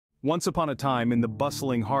Once upon a time, in the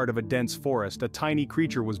bustling heart of a dense forest, a tiny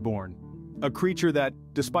creature was born. A creature that,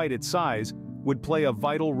 despite its size, would play a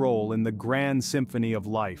vital role in the grand symphony of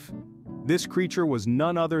life. This creature was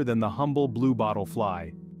none other than the humble bluebottle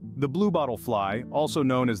fly. The bluebottle fly, also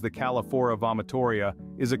known as the Calliphora vomitoria,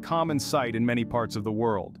 is a common sight in many parts of the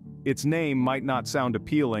world. Its name might not sound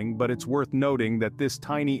appealing, but it's worth noting that this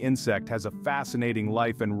tiny insect has a fascinating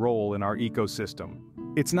life and role in our ecosystem.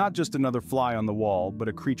 It's not just another fly on the wall, but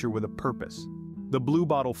a creature with a purpose. The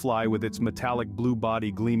bluebottle fly, with its metallic blue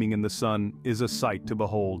body gleaming in the sun, is a sight to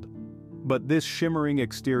behold. But this shimmering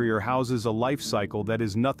exterior houses a life cycle that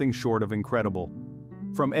is nothing short of incredible.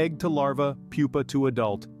 From egg to larva, pupa to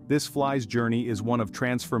adult, this fly's journey is one of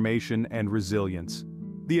transformation and resilience.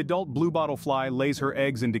 The adult bluebottle fly lays her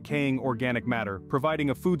eggs in decaying organic matter, providing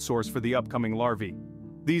a food source for the upcoming larvae.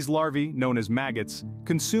 These larvae, known as maggots,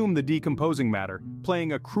 consume the decomposing matter,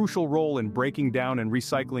 playing a crucial role in breaking down and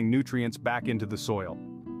recycling nutrients back into the soil.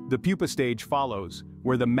 The pupa stage follows,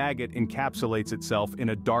 where the maggot encapsulates itself in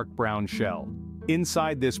a dark brown shell.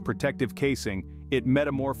 Inside this protective casing, it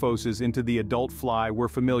metamorphoses into the adult fly we're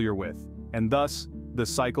familiar with, and thus, the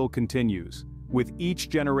cycle continues, with each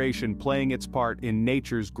generation playing its part in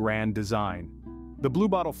nature's grand design. The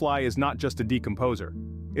bluebottle fly is not just a decomposer.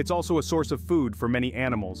 It's also a source of food for many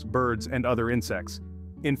animals, birds, and other insects.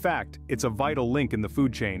 In fact, it's a vital link in the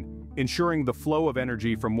food chain, ensuring the flow of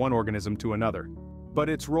energy from one organism to another. But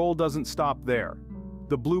its role doesn't stop there.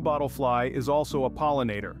 The bluebottle fly is also a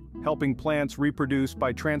pollinator, helping plants reproduce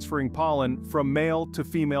by transferring pollen from male to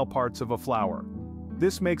female parts of a flower.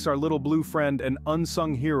 This makes our little blue friend an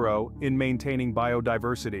unsung hero in maintaining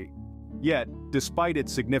biodiversity. Yet, despite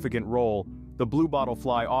its significant role, the bluebottle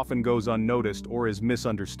fly often goes unnoticed or is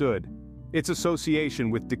misunderstood. Its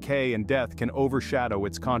association with decay and death can overshadow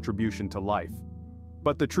its contribution to life.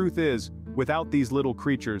 But the truth is, without these little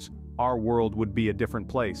creatures, our world would be a different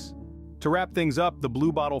place. To wrap things up, the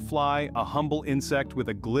bluebottle fly, a humble insect with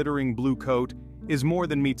a glittering blue coat, is more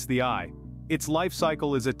than meets the eye. Its life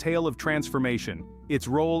cycle is a tale of transformation, its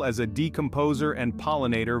role as a decomposer and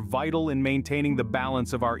pollinator vital in maintaining the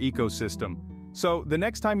balance of our ecosystem. So, the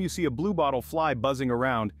next time you see a bluebottle fly buzzing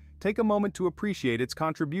around, take a moment to appreciate its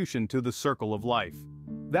contribution to the circle of life.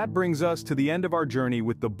 That brings us to the end of our journey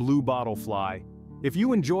with the bluebottle fly. If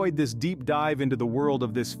you enjoyed this deep dive into the world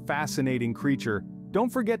of this fascinating creature, don't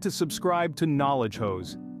forget to subscribe to Knowledge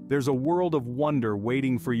Hose. There's a world of wonder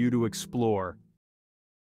waiting for you to explore.